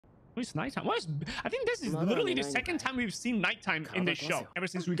It's nighttime. I think this is literally the second time we've seen nighttime in this show ever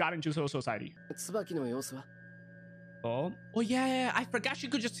since we got into Soul Society. Oh yeah, I forgot she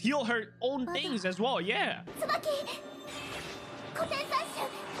could just heal her own things as well. Yeah.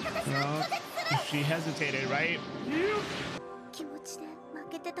 No, she hesitated, right?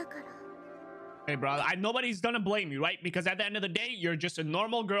 Hey, bro, nobody's gonna blame you, right? Because at the end of the day, you're just a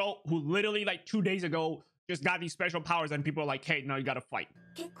normal girl who literally like 2 days ago just got these special powers, and people are like, hey, now you gotta fight.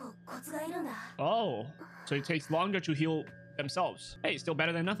 Oh, so it takes longer to heal themselves. Hey, still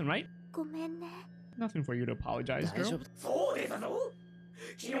better than nothing, right? Nothing for you to apologize, girl.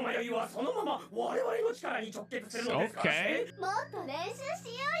 Okay.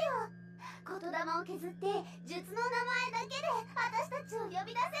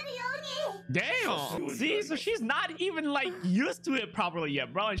 Damn. See, so she's not even like used to it properly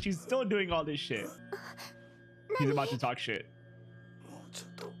yet, bro, and she's still doing all this shit. He's about to talk shit.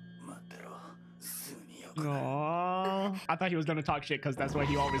 Aww. I thought he was gonna talk shit because that's what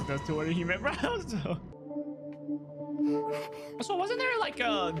he always does to Orihime, bro. So wasn't there like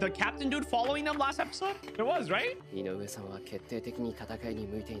the captain dude following them last episode? There was, right?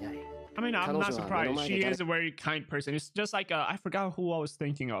 I mean, I'm not surprised. She is a very kind person. It's just like I forgot who I was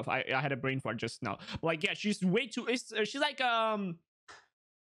thinking of. I had a brain fart just now. But like, yeah, she's way too. She's like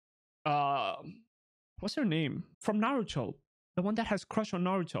what's her name from Naruto? The one that has crush on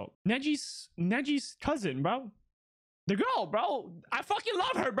Naruto. Neji's cousin, bro. The girl, bro. I fucking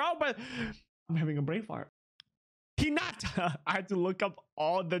love her, bro. But I'm having a brain fart. Hinata. I had to look up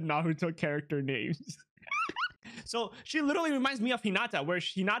all the Naruto character names. So she literally reminds me of Hinata, where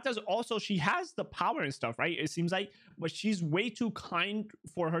Hinata's also, she has the power and stuff, right? It seems like, but she's way too kind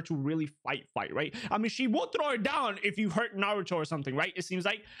for her to really fight, right? I mean, she will throw it down if you hurt Naruto or something, right? It seems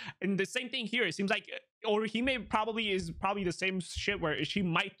like, and the same thing here. It seems like Orihime is probably the same shit, where she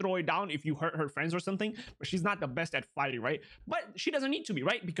might throw it down if you hurt her friends or something, but she's not the best at fighting, right? But she doesn't need to be,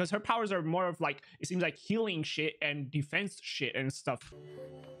 right? Because her powers are more of like, it seems like healing shit and defense shit and stuff.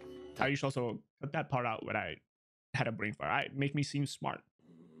 I should also cut that part out when I had a brain fart. Right, make me seem smart.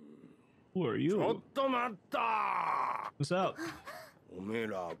 Who are you? What's up? You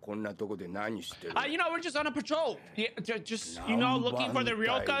know, we're just on a patrol. Yeah, just, you know, looking for the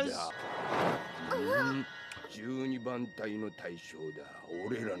ryokas.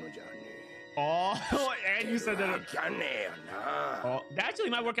 Oh, and you said that. Oh, that actually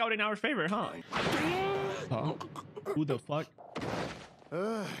might work out in our favor, huh? Huh? Who the fuck?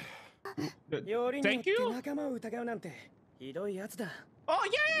 Thank you. Oh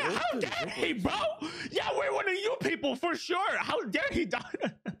yeah, how dare he, bro? Yeah, we're one of you people for sure. How dare he, dog?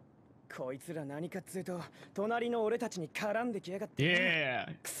 Yeah,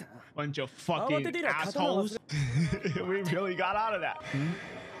 bunch of fucking assholes. We really got out of that.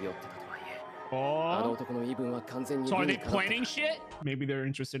 Oh, so are they planning shit? Maybe they're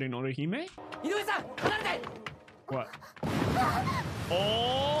interested in Orihime. What?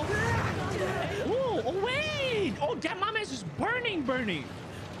 Oh. Ooh, oh wait! Oh, that mama is just burning.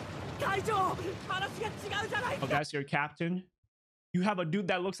 Oh, that's your captain? You have a dude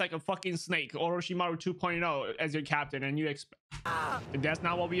that looks like a fucking snake, Orochimaru 2.0 as your captain, and you expect... That's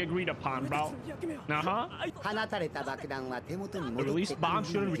not what we agreed upon, bro. Uh-huh. The release bomb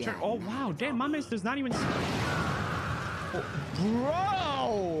shouldn't return. Oh, wow. Damn, my man does not even... Oh,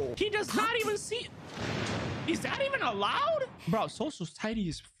 bro! He does not even see... Is that even allowed? Bro, Soul Society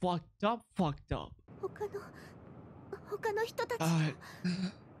is fucked up.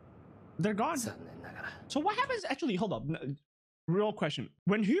 They're gone. So what happens? Actually, hold up. Real question.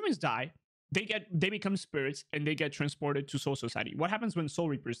 When humans die, they become spirits and they get transported to Soul Society. What happens when Soul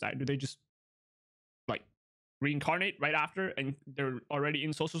Reapers die? Do they just like reincarnate right after and they're already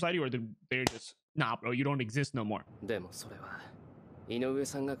in Soul Society, or they're just, nah, bro, you don't exist no more?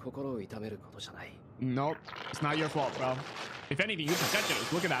 Nope, it's not your fault, bro. If anything, you protected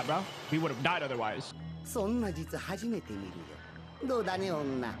us. Look at that, bro. We would have died otherwise. As a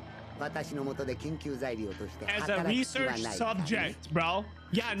research subject, bro.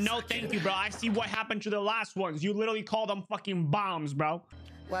 Yeah, no thank you, bro. I see what happened to the last ones. You literally called them fucking bombs, bro.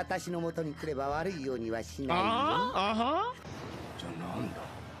 Yeah,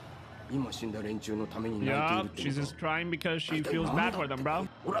 she's just crying because she feels bad for them, bro.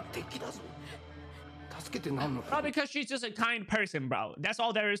 Bro, because she's just a kind person, bro. That's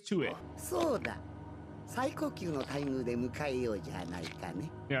all there is to it.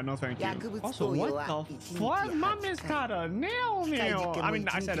 Yeah, no thank you. Also, what the fuck? Mom is got a nail. I mean,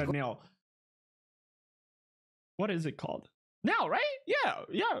 I said a nail. What is it called? Nail, right? Yeah,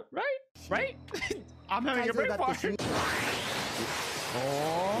 right? I'm having a brain fart.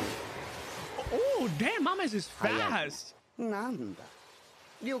 Oh. Damn, Mames is fast. なんだ。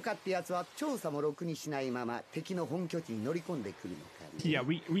リョウカってやつは調査もろくにしないまま敵の本拠地に乗り込んでくるのかね。Yeah,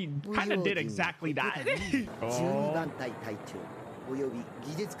 we kind of did exactly that. 12番隊隊長および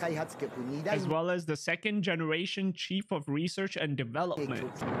技術開発局2代 As well as the second generation chief of research and 目 development. 覚えなく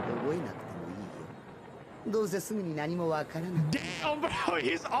てもいいよ。どうせすぐに何もわからない。 Damn, bro,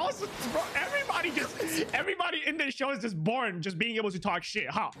 he's awesome. Bro, everybody in this show is just born just being able to talk shit,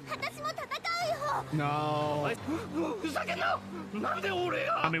 huh? No.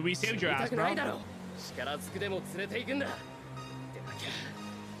 I mean, we saved your ass, bro.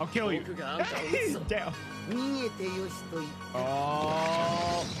 I'll kill you. Damn. 逃げてよしと言って。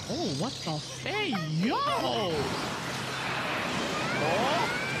 Oh, what the? Hey, yo! Oh,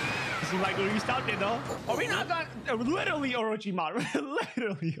 this is like a restart, though. Are we not gonna literally Orochimaru?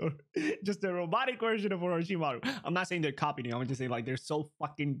 Literally, just a robotic version of Orochimaru. I'm not saying they're copying. I'm just saying like they're so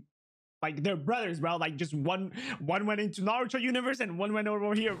fucking. Like they're brothers, bro. Like just one went into Naruto universe and one went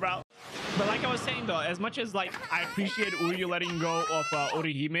over here, bro. But like I was saying though, as much as like I appreciate URYU letting go of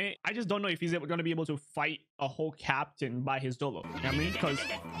Orihime, I just don't know if he's gonna be able to fight a whole captain by his solo. You know what I mean? Because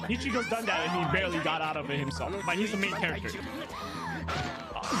Ichigo's done that and he barely got out of it himself. But he's the main character.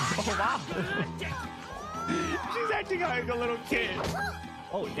 Oh wow. She's acting like a little kid.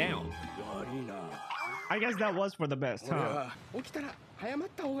 Oh damn. I guess that was for the best, huh? Mm-hmm.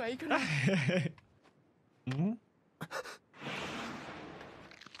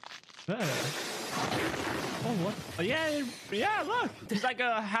 Oh, what? Oh, yeah, look. He's like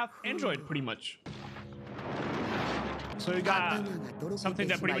a half android, pretty much. So you got something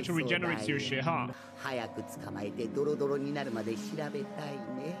that pretty much regenerates your shit, huh?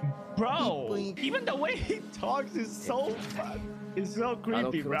 Bro, even the way he talks is so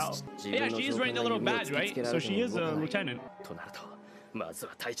creepy, bro. Yeah, she is wearing a little badge, right? So she is a lieutenant.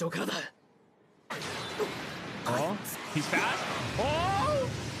 Oh, he's fast. Oh,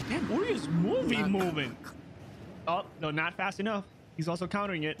 damn, URYU's moving. Oh, no, not fast enough. He's also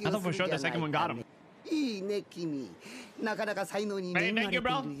countering it. I thought for sure the second one got him. Hey, thank you,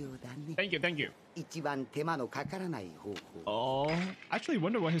 bro. Thank you. Oh, I actually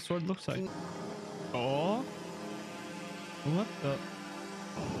wonder what his sword looks like. Oh, what the?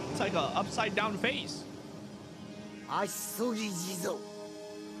 It's like a upside down face.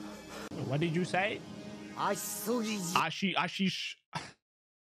 What did you say? Ashisogi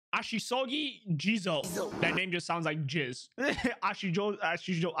Jizo. That name just sounds like jizz.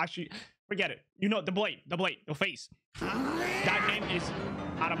 Ashi. Forget it. You know, the blade, the face. That name is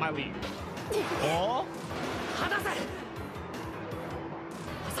out of my league. Oh.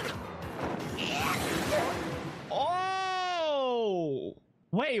 Oh.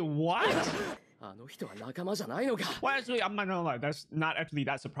 Wait, what? Well, actually, I'm not gonna lie. That's not actually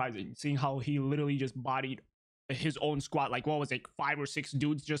that surprising, seeing how he literally just bodied his own squad. Like, what was it, 5 or 6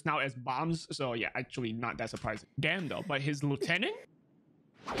 dudes just now as bombs? So yeah, actually not that surprising. Damn though, but his lieutenant?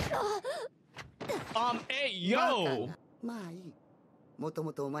 Hey, yo! Bro,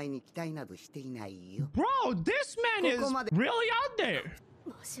 this man is really out there.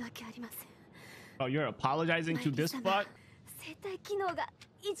 Oh, you're apologizing to this fuck?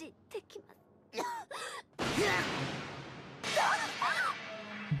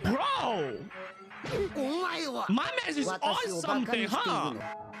 Bro! My man is on something, huh?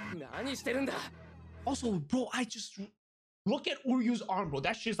 Also, bro, I just look at URYU's arm, bro.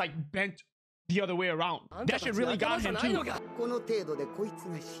 That shit's like bent the other way around. That shit really got him too.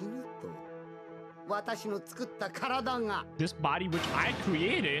 This body which I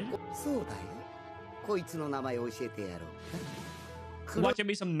created. Watch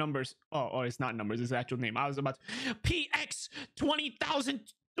me some numbers. Oh, it's not numbers. It's the actual name. I was about to... PX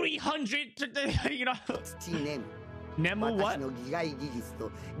 20,300. You know. Nemu what?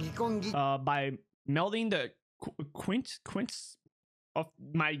 By melding the quints of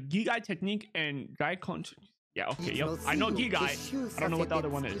my Gigai technique and Gai content. Yeah, okay, yep. I know Gigai. I don't know what the other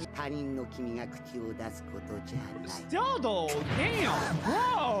one is. Still though, damn,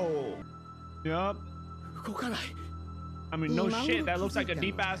 bro. Yep. I mean, no shit. That looks like a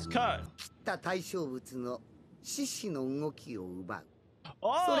deep ass cut. Oh.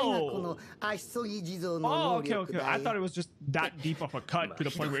 Oh, okay. I thought it was just that deep of a cut to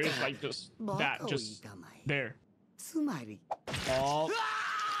the point where it's like just that, just there. Oh.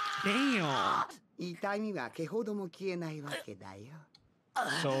 Damn.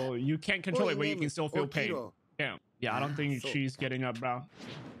 So you can't control it, but you can still feel pain. Damn. Yeah, I don't think she's getting up, bro.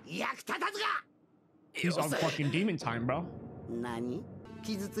 He's on fucking demon time, bro.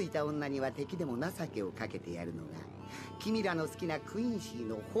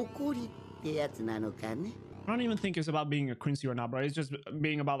 ってやつなのかね。 I don't even think it's about being a Quincy or not, bro. It's just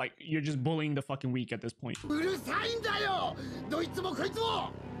being about like you're just bullying the fucking weak at this point. うるさいんだよ、どいつもこいつ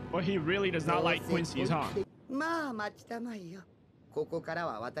も。 But he really does not like Quincy's, huh? まあ待ちたまえよ。ここから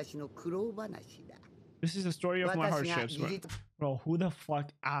は私の苦労話だ。 This is the story of my hardships, bro. Who the fuck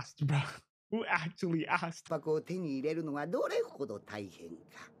asked, bro? Who actually asked? 箱を手に入れるのがどれほど大変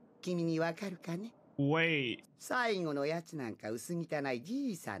か。君にわかるかね。 Wait. 最後のやつなんか薄汚い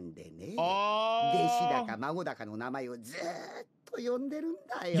じいさんでね。Oh. 弟子だか孫だかの名前をずーっと呼んでるん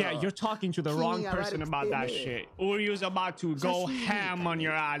だよ。 Yeah, you're talking to the wrong person about that shit. URYU's about to go ham on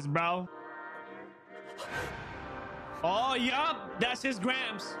your ass, bro. Oh, yup, that's his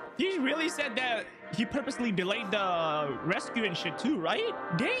Grams. He really said that he purposely delayed the rescue and shit too, right?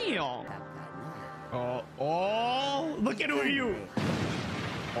 Damn. Oh, look at URYU.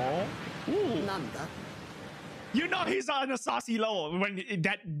 Oh, ooh. なんだ? You know he's on a saucy level when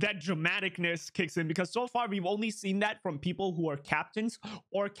that dramaticness kicks in, because so far we've only seen that from people who are captains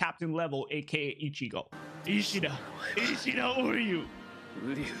or captain level, aka Ichigo. Ishida URYU.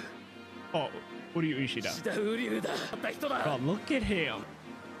 Oh, URYU Ishida. Oh, look at him.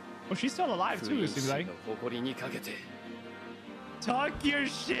 Oh, she's still alive too, it seems like. Talk your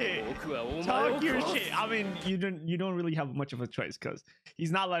shit. Talk your shit. I mean, you don't really have much of a choice because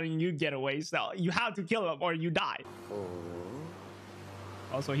he's not letting you get away. So you have to kill him or you die.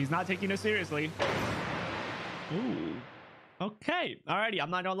 Also, he's not taking it seriously. Ooh. Okay. Alrighty.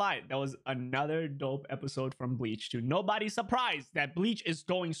 I'm not gonna lie. That was another dope episode from Bleach too. Nobody's surprised that Bleach is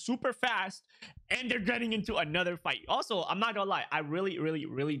going super fast and they're getting into another fight. Also, I'm not gonna lie. I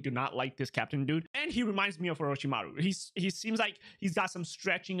really do not like this captain dude. And he reminds me of Orochimaru. He seems like he's got some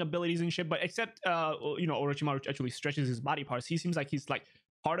stretching abilities and shit, but except, you know, Orochimaru actually stretches his body parts. He seems like he's like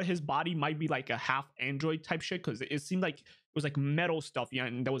part of his body might be like a half android type shit, because it seemed like it was like metal stuff, yeah,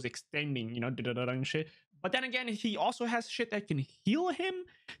 and that was extending, you know, and shit. But then again, he also has shit that can heal him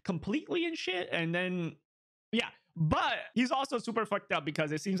completely and shit. And then, yeah, but he's also super fucked up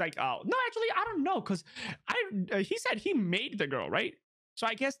because it seems like, oh, no, actually, I don't know. Because he said he made the girl, right? So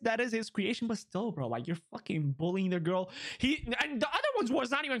I guess that is his creation. But still, bro, like, you're fucking bullying the girl. And the other ones was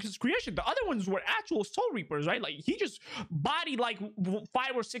not even his creation. The other ones were actual Soul Reapers, right? Like, he just bodied like 5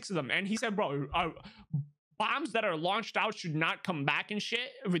 or 6 of them. And he said, bro, bombs that are launched out should not come back and shit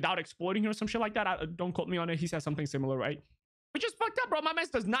without exploding or some shit like that. Don't quote me on it. He said something similar, right? Which is fucked up, bro. My man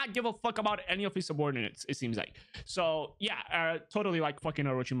does not give a fuck about any of his subordinates, it seems like. So, yeah, totally like fucking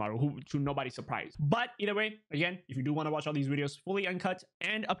Orochimaru, who to nobody's surprise. But either way, again, if you do want to watch all these videos fully uncut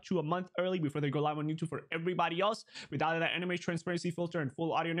and up to a month early before they go live on YouTube for everybody else, without that anime transparency filter and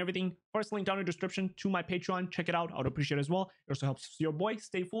full audio and everything, first link down in the description to my Patreon. Check it out. I would appreciate it as well. It also helps your boy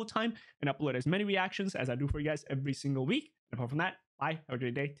stay full-time and upload as many reactions as I do for you guys every single week. And apart from that, bye. Have a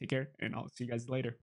great day. Take care. And I'll see you guys later.